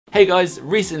Hey guys,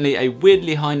 recently a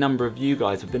weirdly high number of you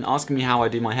guys have been asking me how I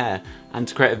do my hair and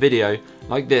to create a video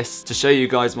like this to show you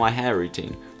guys my hair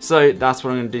routine. So that's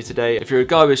what I'm going to do today. If you're a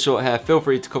guy with short hair, feel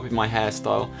free to copy my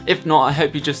hairstyle. If not, I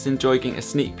hope you just enjoy getting a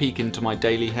sneak peek into my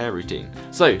daily hair routine.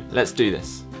 So let's do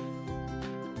this.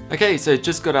 Okay, so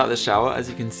just got out of the shower. As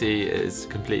you can see, it is a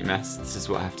complete mess. This is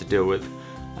what I have to deal with.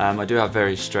 I do have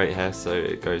very straight hair, so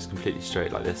it goes completely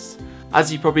straight like this.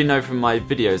 As you probably know from my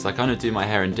videos, I kind of do my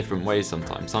hair in different ways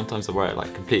sometimes. Sometimes I wear it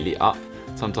like completely up,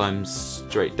 sometimes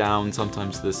straight down,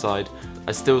 sometimes to the side.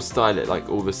 I still style it like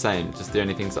all the same, just the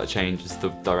only things that I change is the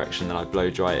direction that I blow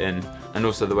dry it in, and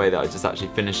also the way that I just actually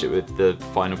finish it with the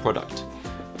final product.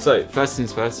 So first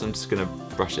things first, I'm just going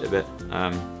to brush it a bit.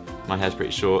 My hair's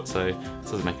pretty short, so it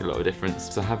doesn't make a lot of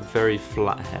difference. So I have very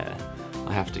flat hair.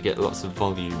 I have to get lots of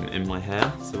volume in my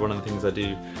hair, so one of the things I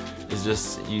do is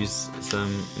just use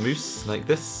some mousse like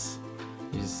this,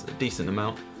 use a decent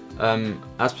amount.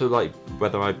 As for like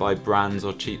whether I buy brands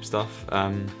or cheap stuff,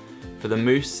 for the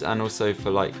mousse and also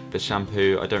for like the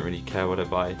shampoo, I don't really care what I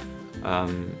buy,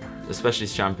 especially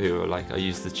shampoo, or like I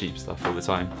use the cheap stuff all the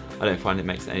time. I don't find it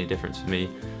makes any difference for me.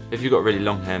 If you've got really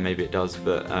long hair maybe it does,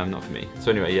 but not for me.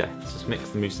 So anyway, yeah, let's just mix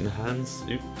the mousse in the hands,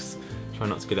 oops, try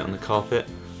not to get it on the carpet,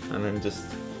 and then just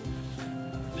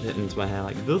put it into my hair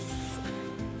like this.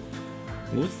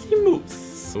 Moussey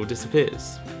mousse all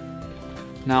disappears.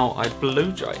 Now I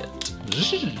blow dry it.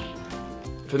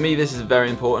 For me this is very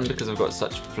important because I've got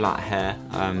such flat hair.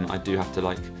 I do have to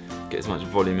like get as much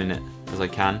volume in it as I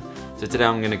can. So today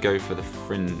I'm going to go for the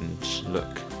fringe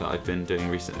look that I've been doing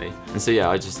recently. And so yeah,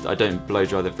 I don't blow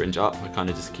dry the fringe up, I kind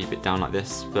of just keep it down like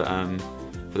this. But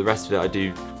for the rest of it I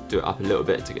do it up a little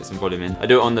bit to get some volume in. I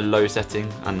do it on the low setting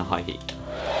and the high heat.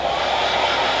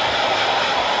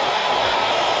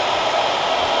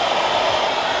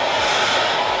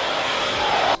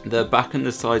 The back and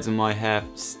the sides of my hair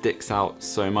sticks out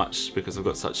so much because I've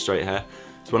got such straight hair.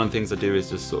 So one of the things I do is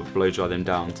just sort of blow dry them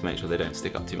down to make sure they don't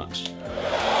stick up too much.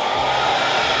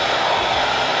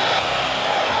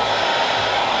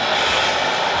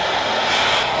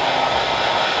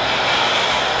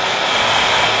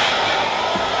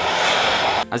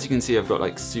 As you can see, I've got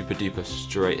like super duper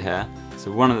straight hair.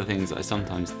 So one of the things that I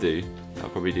sometimes do, that I'll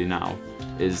probably do now,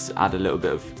 is add a little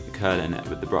bit of curl in it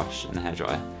with the brush and the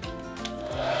hairdryer.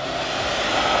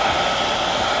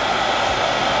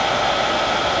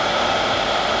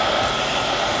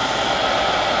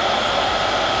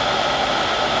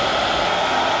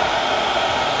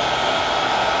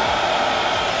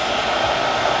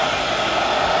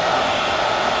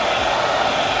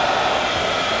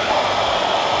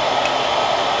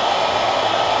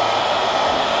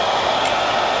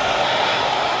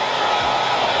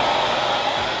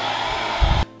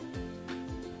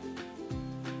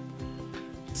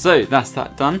 So that's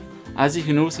that done. As you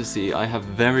can also see, I have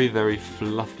very, very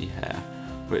fluffy hair,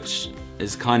 which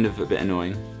is kind of a bit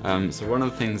annoying. So one of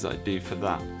the things I do for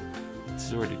that, this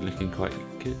is already looking quite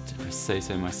good, if I say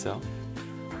so myself.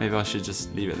 Maybe I should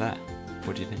just leave it there.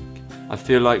 What do you think? I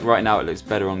feel like right now it looks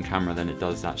better on camera than it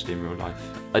does actually in real life.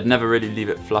 I'd never really leave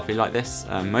it fluffy like this,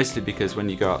 mostly because when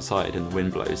you go outside and the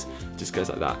wind blows, it just goes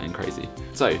like that and crazy.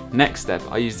 So next step,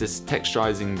 I use this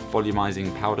texturizing,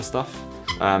 volumizing powder stuff.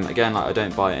 Again, like, I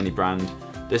don't buy any brand.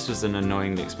 This was an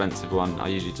annoyingly expensive one. I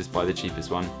usually just buy the cheapest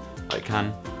one I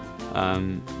can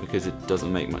because it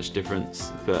doesn't make much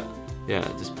difference. But yeah,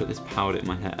 just put this powder in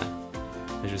my hair.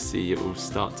 As you'll see, it will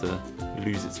start to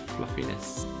lose its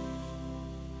fluffiness.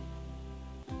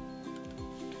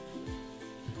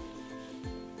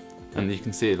 And you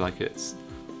can see like it's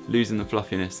losing the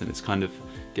fluffiness and it's kind of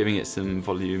giving it some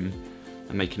volume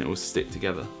and making it all stick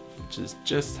together, which is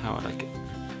just how I like it.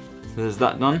 So there's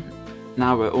that done.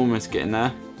 Now we're almost getting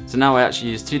there. So now I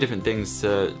actually use two different things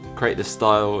to create the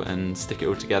style and stick it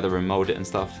all together and mould it and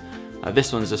stuff.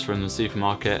 This one's just from the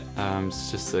supermarket.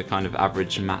 It's just the kind of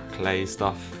average matte clay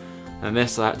stuff. And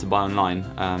this I had to buy online.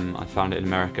 I found it in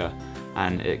America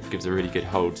and it gives a really good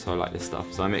hold, so I like this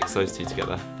stuff. So I mix those two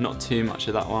together. Not too much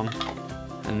of that one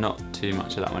and not too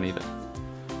much of that one either.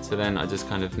 So then I just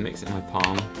kind of mix it in my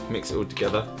palm, mix it all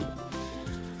together.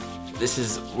 This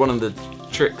is one of the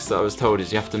tricks that I was told,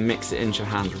 is you have to mix it into your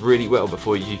hands really well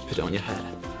before you put it on your hair.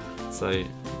 So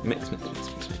mix, mix, mix,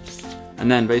 mix, mix. And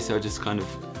then basically I just kind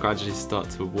of gradually start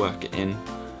to work it in.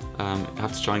 I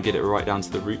have to try and get it right down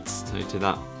to the roots. So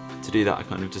to do that I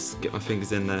kind of just get my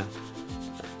fingers in there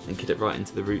and get it right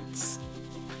into the roots.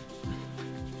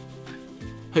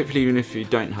 Hopefully even if you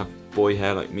don't have boy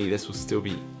hair like me, this will still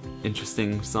be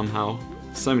interesting somehow.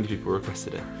 So many people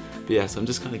requested it. But yeah, so I'm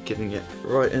just kind of getting it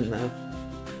right in there.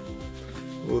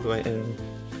 All the way in.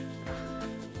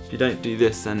 If you don't do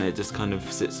this, then it just kind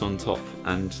of sits on top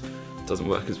and doesn't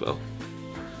work as well.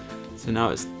 So now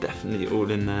it's definitely all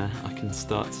in there, I can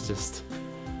start to just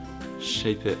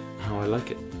shape it how I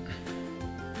like it.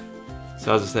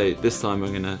 So as I say, this time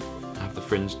I'm going to have the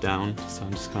fringe down, so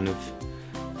I'm just kind of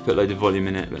put a load of volume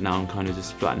in it, but now I'm kind of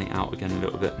just flattening it out again a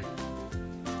little bit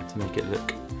to make it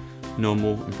look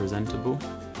normal and presentable.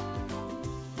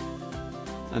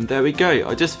 And there we go.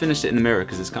 I just finished it in the mirror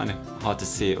because it's kind of hard to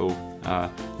see it all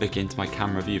looking into my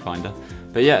camera viewfinder.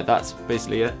 But yeah, that's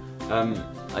basically it.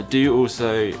 I do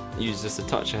also use just a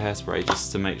touch of hairspray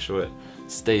just to make sure it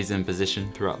stays in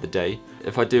position throughout the day.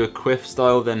 If I do a quiff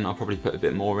style, then I'll probably put a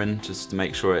bit more in just to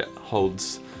make sure it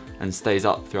holds and stays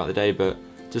up throughout the day, but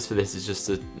just for this is just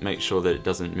to make sure that it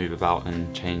doesn't move about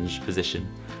and change position.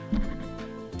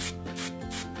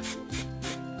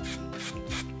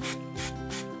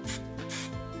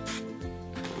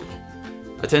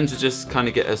 I tend to just kind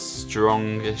of get a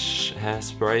strongish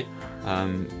hairspray,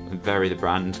 vary the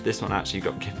brand. This one actually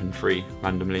got given free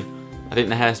randomly. I think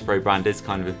the hairspray brand is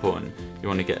kind of important. You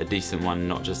want to get a decent one,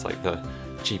 not just like the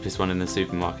cheapest one in the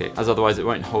supermarket, as otherwise it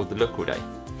won't hold the look all day.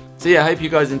 So yeah, I hope you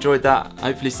guys enjoyed that.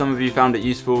 Hopefully some of you found it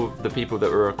useful, the people that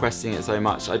were requesting it so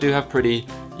much. I do have pretty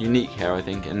unique hair, I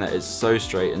think, in that it's so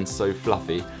straight and so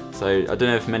fluffy. So I don't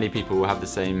know if many people will have the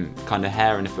same kind of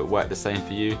hair and if it worked the same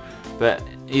for you. But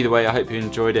either way, I hope you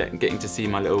enjoyed it and getting to see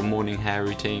my little morning hair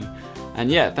routine. And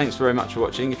yeah, thanks very much for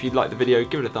watching. If you'd like the video,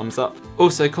 give it a thumbs up.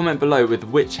 Also, comment below with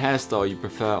which hairstyle you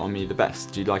prefer on me the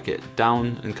best. Do you like it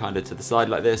down and kind of to the side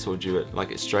like this, or do you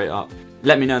like it straight up?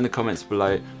 Let me know in the comments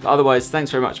below. But otherwise,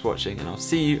 thanks very much for watching, and I'll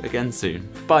see you again soon.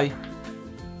 Bye!